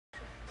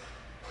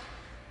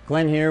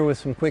Glenn here with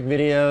some quick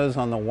videos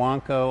on the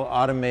Wanco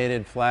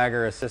automated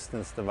flagger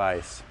assistance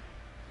device.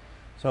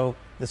 So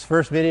this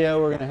first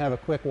video we're going to have a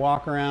quick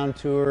walk around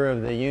tour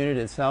of the unit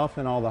itself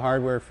and all the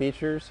hardware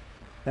features.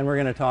 Then we're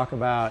going to talk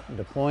about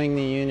deploying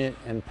the unit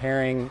and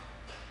pairing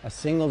a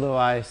single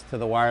device to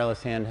the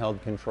wireless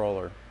handheld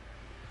controller.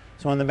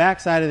 So on the back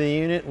side of the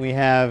unit we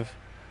have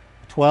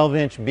a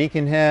 12-inch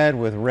beacon head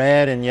with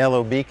red and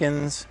yellow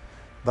beacons,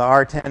 the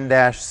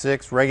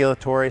R10-6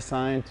 regulatory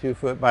sign 2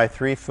 foot by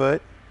 3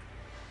 foot.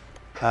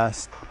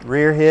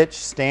 Rear hitch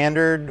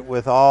standard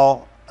with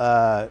all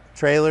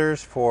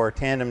trailers for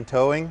tandem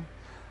towing,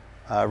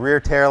 rear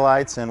tail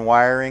lights and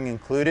wiring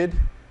included.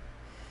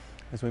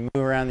 As we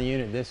move around the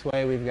unit this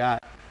way, we've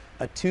got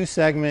a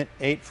 2-segment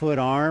 8-foot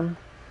arm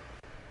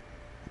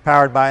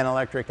powered by an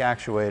electric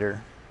actuator,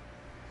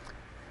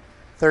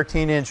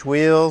 13-inch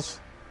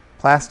wheels,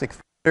 plastic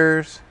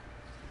fenders,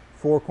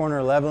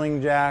 4-corner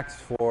leveling jacks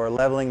for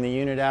leveling the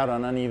unit out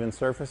on uneven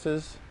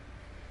surfaces.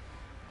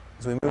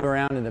 As we move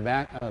around to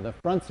the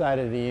front side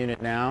of the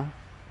unit now,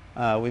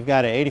 we've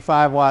got an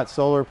 85-watt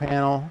solar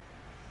panel,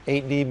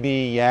 8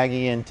 dB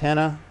Yagi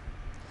antenna,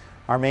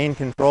 our main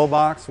control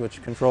box,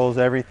 which controls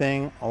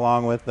everything,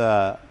 along with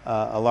the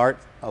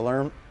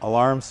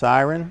alarm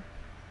siren,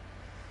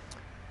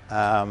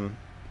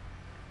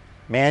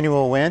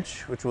 manual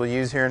winch, which we'll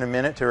use here in a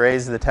minute to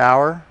raise the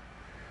tower,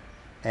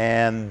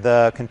 and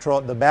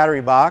the battery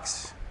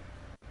box.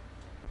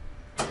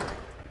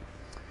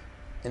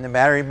 In the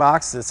battery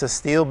box, it's a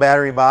steel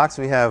battery box.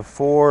 We have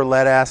 4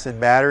 lead-acid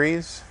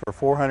batteries for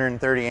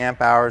 430 amp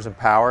hours of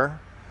power,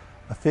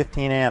 a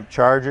 15 amp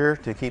charger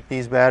to keep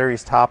these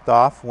batteries topped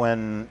off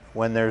when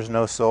there's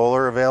no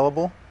solar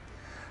available,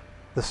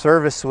 the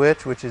service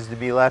switch, which is to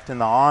be left in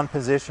the on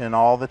position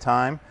all the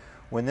time.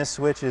 When this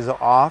switch is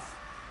off,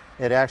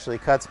 it actually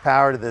cuts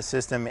power to the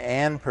system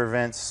and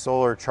prevents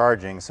solar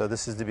charging, so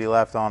this is to be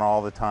left on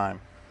all the time.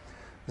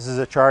 This is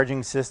a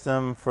charging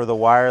system for the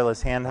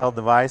wireless handheld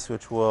device,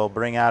 which we'll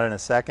bring out in a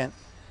second.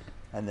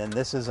 And then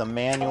this is a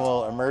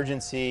manual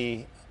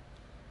emergency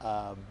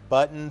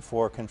button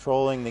for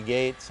controlling the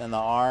gates and the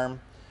arm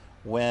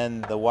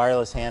when the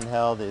wireless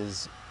handheld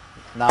is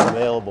not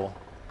available.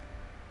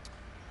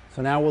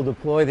 So now we'll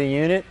deploy the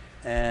unit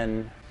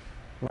and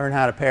learn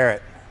how to pair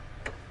it.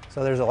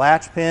 So there's a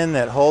latch pin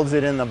that holds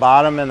it in the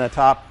bottom and the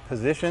top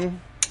position.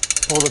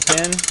 Pull the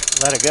pin,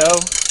 let it go.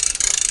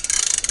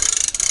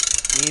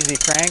 Easy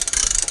crank.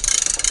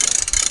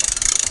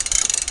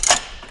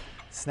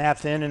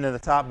 Snaps into the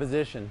top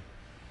position.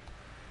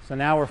 So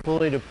now we're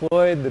fully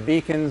deployed. The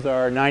beacons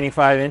are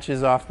 95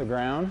 inches off the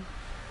ground.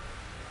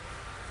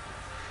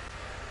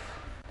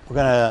 We're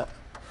going to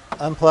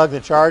unplug the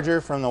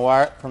charger from the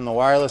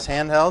wireless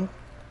handheld.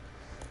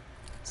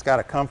 It's got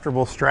a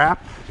comfortable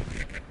strap.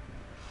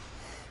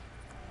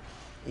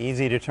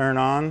 Easy to turn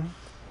on.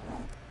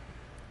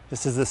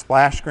 This is the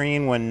splash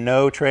screen when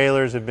no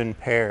trailers have been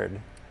paired.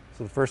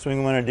 So the first thing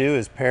we want to do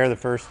is pair the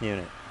first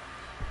unit.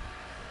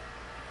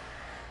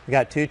 We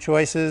got 2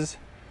 choices.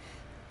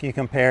 You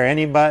can pair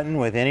any button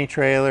with any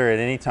trailer at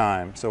any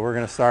time. So we're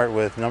going to start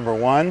with number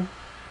 1.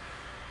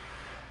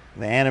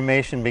 The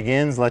animation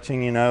begins,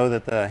 letting you know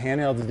that the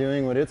handheld's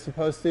doing what it's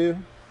supposed to.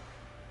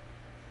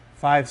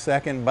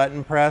 5-second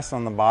button press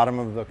on the bottom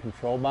of the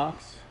control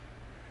box.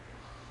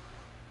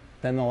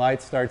 Then the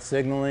light starts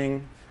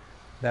signaling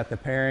that the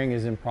pairing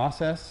is in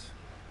process.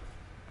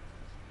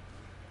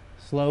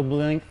 Slow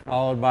blink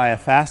followed by a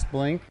fast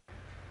blink.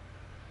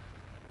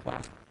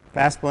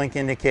 Fast blink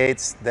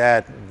indicates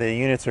that the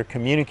units are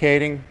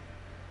communicating,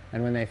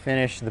 and when they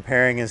finish, the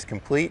pairing is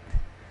complete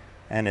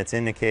and it's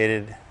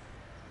indicated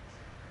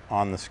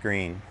on the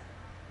screen.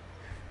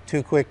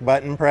 2 quick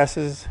button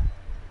presses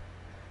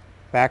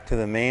back to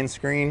the main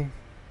screen,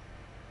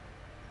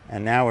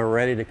 and now we're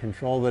ready to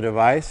control the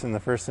device, and the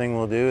first thing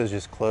we'll do is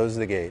just close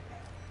the gate.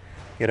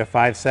 Get a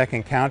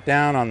 5-second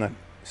countdown on the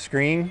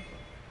screen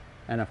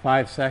and a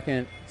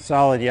 5-second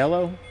solid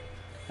yellow,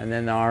 and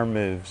then the arm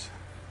moves.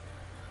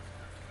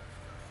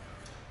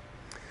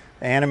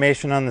 The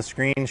animation on the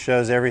screen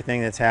shows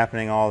everything that's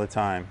happening all the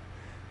time.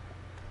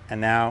 And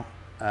now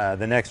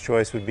the next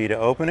choice would be to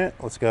open it.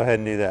 Let's go ahead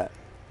and do that.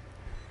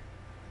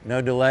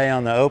 No delay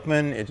on the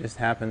open, it just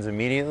happens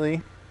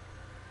immediately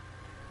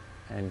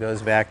and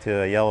goes back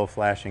to a yellow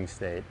flashing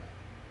state.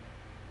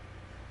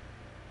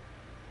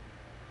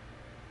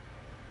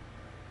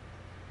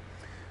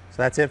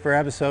 So that's it for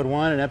episode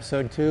 1. In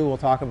episode 2, we'll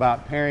talk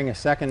about pairing a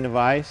second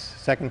device,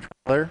 second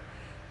trailer,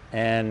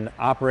 and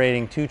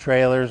operating 2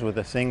 trailers with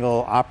a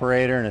single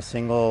operator and a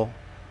single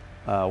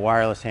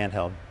wireless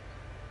handheld.